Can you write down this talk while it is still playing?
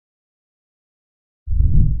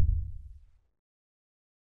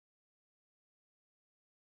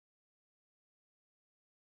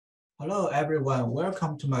Hello, everyone.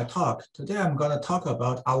 Welcome to my talk. Today, I'm going to talk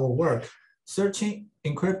about our work, searching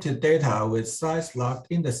encrypted data with size-locked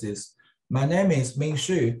indices. My name is Ming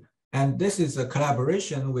Xu, and this is a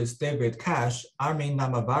collaboration with David Cash, Armin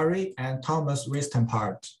Namavari, and Thomas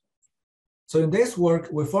Ristenpart. So in this work,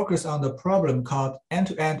 we focus on the problem called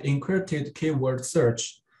end-to-end encrypted keyword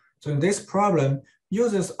search. So in this problem,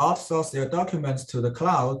 users outsource their documents to the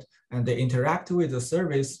cloud, and they interact with the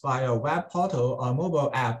service via a web portal or mobile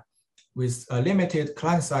app with a limited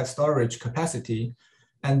client-side storage capacity,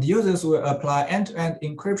 and users will apply end-to-end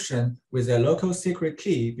encryption with a local secret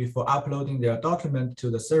key before uploading their document to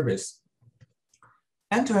the service.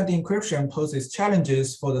 End-to-end encryption poses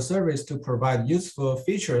challenges for the service to provide useful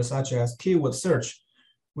features such as keyword search,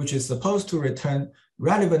 which is supposed to return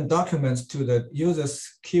relevant documents to the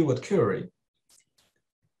user's keyword query.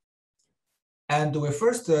 And we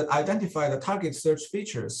first identify the target search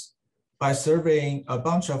features by surveying a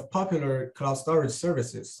bunch of popular cloud storage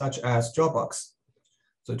services, such as Dropbox.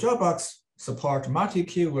 So Dropbox support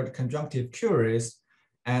multi-keyword conjunctive queries,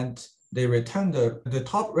 and they return the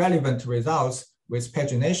top relevant results with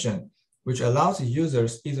pagination, which allows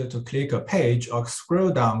users either to click a page or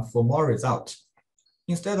scroll down for more results.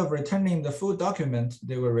 Instead of returning the full document,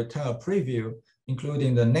 they will return a preview,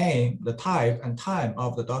 including the name, the type, and time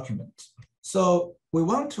of the document. So we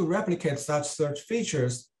want to replicate such search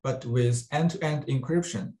features, but with end-to-end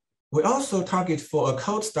encryption. We also target for a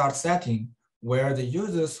cold start setting where the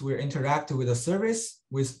users will interact with the service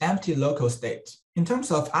with empty local state. In terms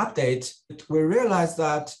of update, we realize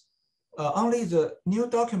that only the new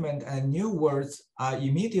document and new words are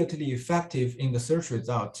immediately effective in the search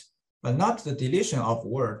result, but not the deletion of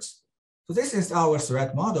words. So this is our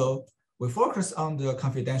threat model. We focus on the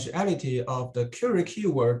confidentiality of the query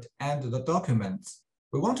keyword and the documents.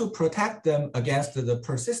 We want to protect them against the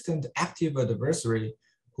persistent active adversary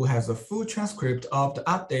who has a full transcript of the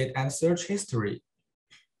update and search history.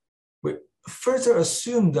 We further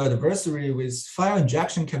assume the adversary with file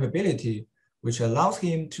injection capability, which allows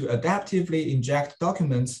him to adaptively inject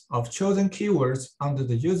documents of chosen keywords under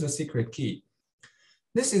the user secret key.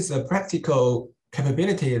 This is a practical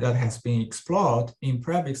capability that has been explored in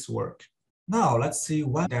previous work. Now let's see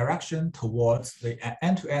one direction towards the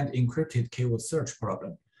end-to-end encrypted keyword search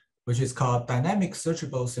problem, which is called Dynamic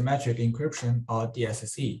Searchable Symmetric Encryption, or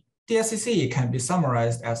DSSE. DSSE can be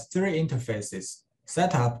summarized as three interfaces: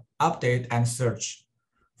 setup, update, and search.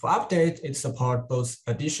 For update, it supports both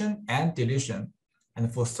addition and deletion.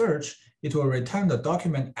 And for search, it will return the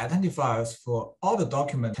document identifiers for all the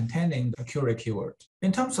documents containing the query keyword.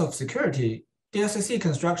 In terms of security, DSSE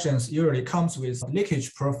constructions usually comes with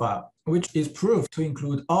leakage profile, which is proved to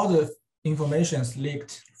include all the information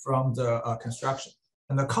leaked from the construction.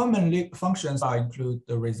 And the common leak functions include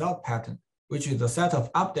the result pattern, which is the set of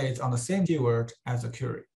updates on the same keyword as the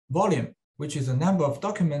query. Volume, which is the number of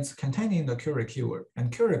documents containing the query keyword.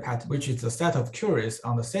 And query pattern, which is the set of queries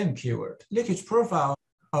on the same keyword. Leakage profile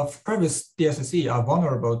of previous DSSE are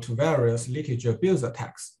vulnerable to various leakage abuse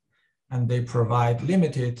attacks, and they provide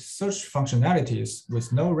limited search functionalities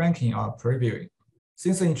with no ranking or previewing.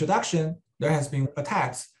 Since the introduction, there has been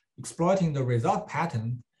attacks exploiting the result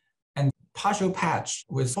pattern and partial patch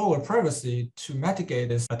with forward privacy to mitigate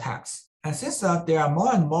these attacks. And since there are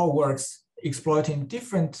more and more works exploiting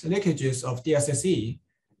different leakages of DSSE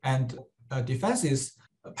and defenses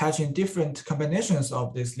patching different combinations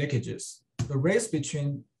of these leakages, the race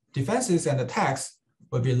between defenses and attacks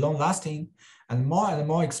will be long-lasting, and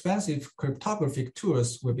more expensive cryptographic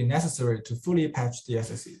tools will be necessary to fully patch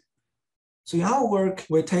DSSE. So in our work,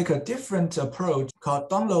 we take a different approach called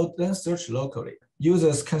download then search locally.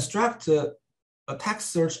 Users construct a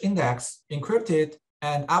text search index, encrypt it,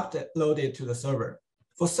 and upload it to the server.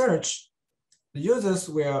 For search, the users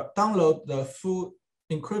will download the full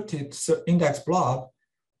encrypted index block,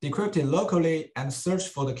 decrypt it locally, and search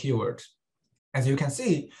for the keyword. As you can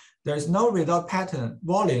see, there is no result pattern,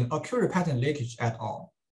 volume, or query pattern leakage at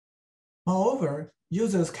all. Moreover,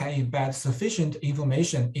 users can embed sufficient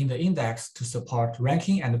information in the index to support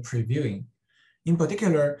ranking and previewing. In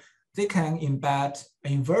particular, they can embed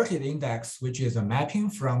an inverted index, which is a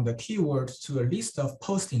mapping from the keyword to a list of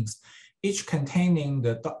postings, each containing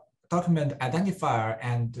the document identifier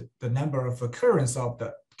and the number of occurrence of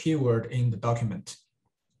the keyword in the document.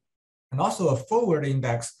 And also a forward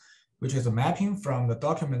index, which is a mapping from the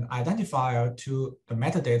document identifier to the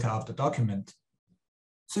metadata of the document.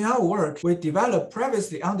 So in our work, we developed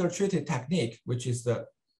previously undertreated technique, which is the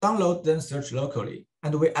download then search locally.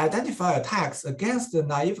 And we identify attacks against the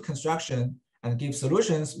naive construction and give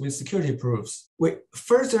solutions with security proofs. We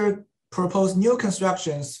further propose new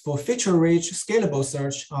constructions for feature-rich, scalable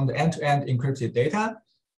search on the end-to-end encrypted data,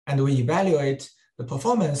 and we evaluate the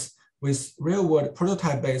performance with real-world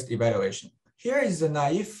prototype-based evaluation. Here is the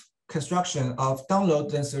naive construction of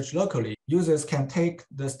download then search locally. Users can take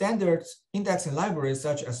the standard indexing libraries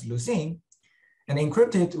such as Lucene and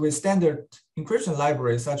encrypt it with standard encryption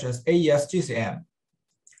libraries such as AES-GCM,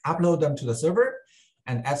 upload them to the server,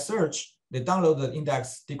 and at search, they download the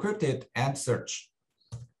index, decrypt it, and search.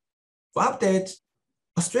 For update,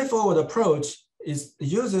 a straightforward approach is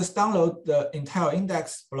users download the entire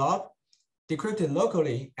index blob, decrypt it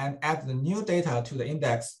locally, and add the new data to the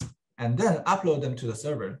index, and then upload them to the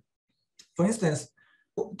server. For instance,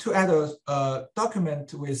 to add a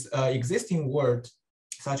document with existing word,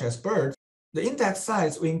 such as bird, the index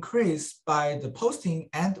size will increase by the posting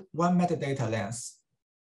and one metadata length.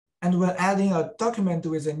 And when adding a document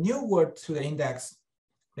with a new word to the index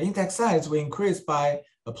size will increase by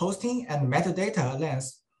a posting and metadata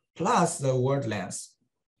length plus the word length.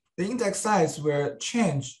 The index size will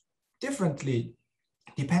change differently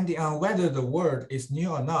depending on whether the word is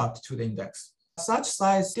new or not to the index. Such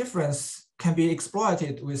size difference can be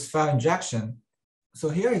exploited with file injection. So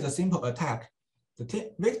here is a simple attack.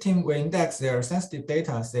 The victim will index their sensitive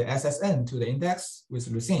data, say SSN, to the index with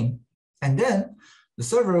Lucene, and then the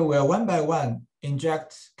server will one by one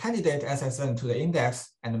inject candidate SSN to the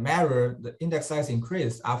index and mirror the index size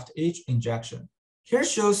increase after each injection. Here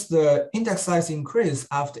shows the index size increase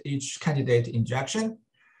after each candidate injection,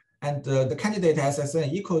 and the candidate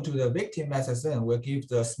SSN equal to the victim SSN will give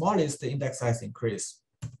the smallest index size increase.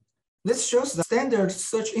 This shows the standard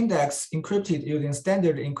search index encrypted using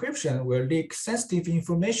standard encryption will leak sensitive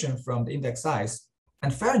information from the index size,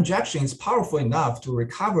 and file injection is powerful enough to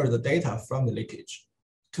recover the data from the leakage.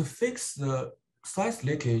 To fix the size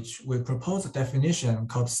leakage, we propose a definition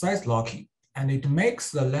called size locking, and it makes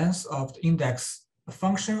the length of the index a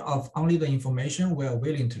function of only the information we are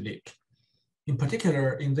willing to leak. In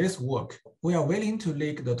particular, in this work, we are willing to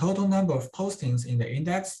leak the total number of postings in the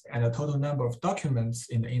index and the total number of documents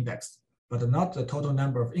in the index, but not the total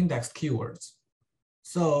number of indexed keywords.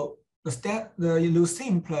 So the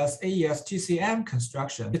Lucene plus AES-GCM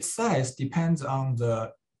construction, its size depends on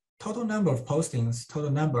the total number of postings,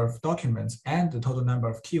 total number of documents, and the total number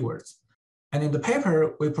of keywords. And in the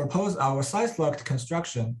paper, we propose our size-locked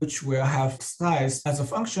construction, which will have size as a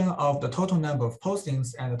function of the total number of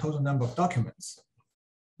postings and the total number of documents.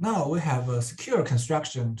 Now we have a secure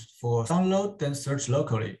construction for download then search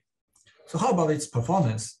locally. So how about its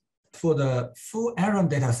performance? For the full Armin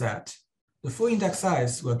dataset, the full index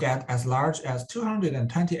size will get as large as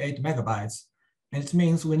 228 megabytes. And it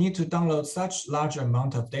means we need to download such large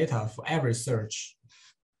amount of data for every search.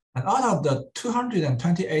 And out of the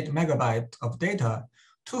 228 megabytes of data,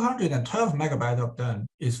 212 megabytes of them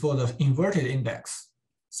is for the inverted index.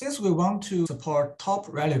 Since we want to support top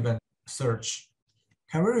relevant search,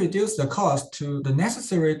 can we reduce the cost to the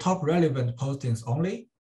necessary top relevant postings only?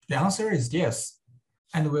 The answer is yes.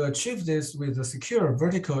 And we'll achieve this with the secure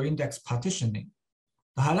vertical index partitioning.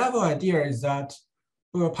 The high-level idea is that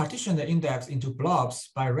we will partition the index into blobs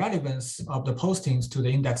by relevance of the postings to the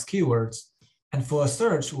index keywords. And for a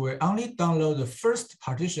search, we only download the first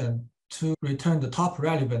partition to return the top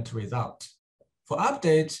relevant result. For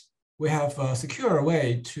update, we have a secure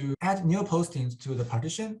way to add new postings to the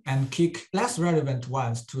partition and kick less relevant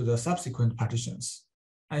ones to the subsequent partitions.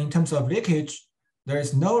 And in terms of leakage, there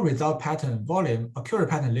is no result pattern volume or query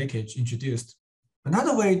pattern leakage introduced.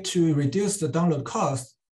 Another way to reduce the download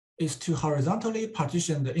cost is to horizontally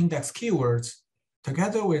partition the index keywords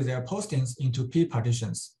together with their postings into P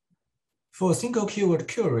partitions. For a single keyword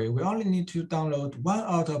query, we only need to download one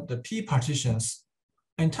out of the P partitions.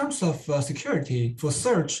 In terms of security, for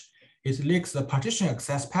search, it leaks the partition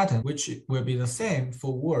access pattern, which will be the same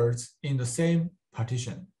for words in the same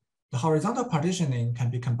partition. The horizontal partitioning can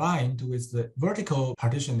be combined with the vertical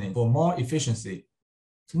partitioning for more efficiency.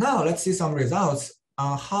 So now let's see some results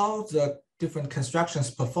on how the different constructions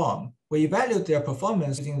perform. We evaluate their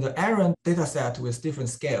performance using the Armin dataset with different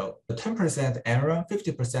scale, the 10% error,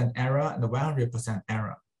 50% error, and the 100%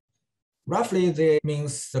 error. Roughly, this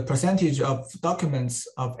means the percentage of documents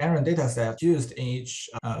of Armin dataset used in each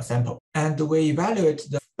sample. And we evaluate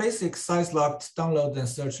the basic size-locked download and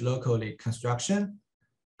search locally construction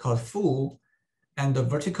called full, and the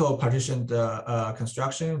vertical partitioned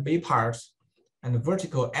construction, V part, and the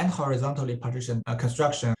vertical and horizontally partitioned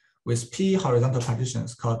construction with P horizontal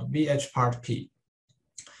partitions called VH part P.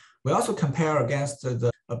 We also compare against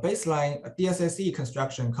the baseline DSSE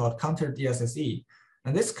construction called counter DSSE.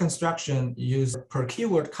 And this construction uses per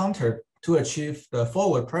keyword counter to achieve the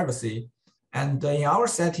forward privacy And in our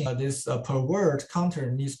setting, this per word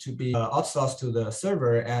counter needs to be outsourced to the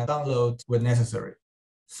server and download when necessary.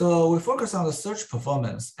 So we focus on the search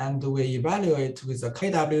performance, and we evaluate with the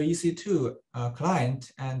KWEC2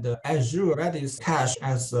 client and Azure Redis cache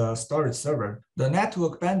as a storage server. The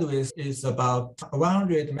network bandwidth is about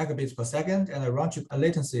 100 megabits per second, and the round trip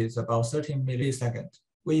latency is about 13 milliseconds.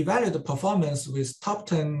 We evaluate the performance with top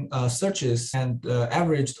 10 searches and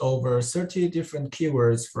averaged over 30 different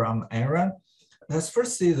keywords from Enron. Let's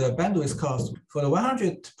first see the bandwidth cost. For the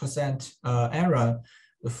 100% Enron,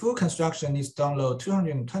 the full construction needs to download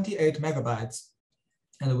 228 megabytes,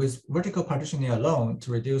 and with vertical partitioning alone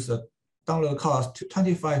to reduce the download cost to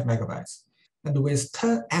 25 megabytes. And with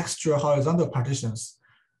 10 extra horizontal partitions,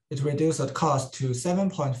 it reduces the cost to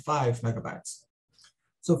 7.5 megabytes.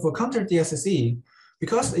 So for counter DSSE,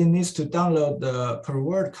 because it needs to download the per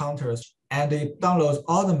word counters and it downloads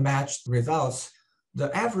all the matched results,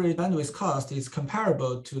 the average bandwidth cost is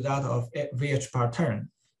comparable to that of VH turn.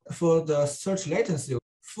 For the search latency,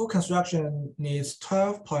 full construction needs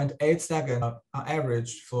 12.8 seconds on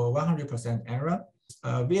average for 100% error.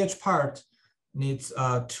 VH needs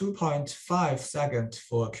 2.5 seconds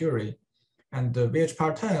for query, and the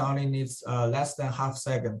VH10 only needs less than half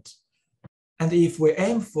second. And if we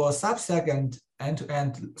aim for sub-second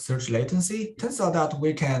end-to-end search latency, it turns out that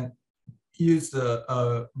we can use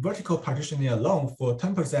the vertical partitioning alone for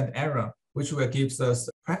 10% error, which will give us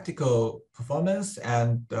practical performance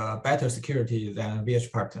and better security than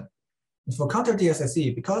VH10. For counter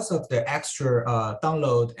DSSE, because of the extra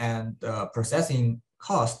download and processing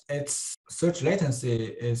cost, its search latency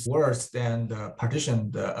is worse than the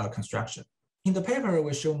partitioned construction. In the paper,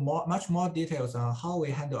 we show much more details on how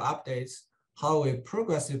we handle updates, how we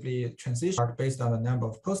progressively transition based on the number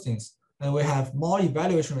of postings, and we have more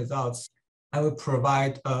evaluation results, and we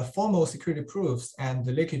provide formal security proofs and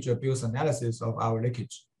the leakage abuse analysis of our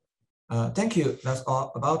leakage. Thank you. That's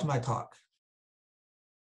all about my talk.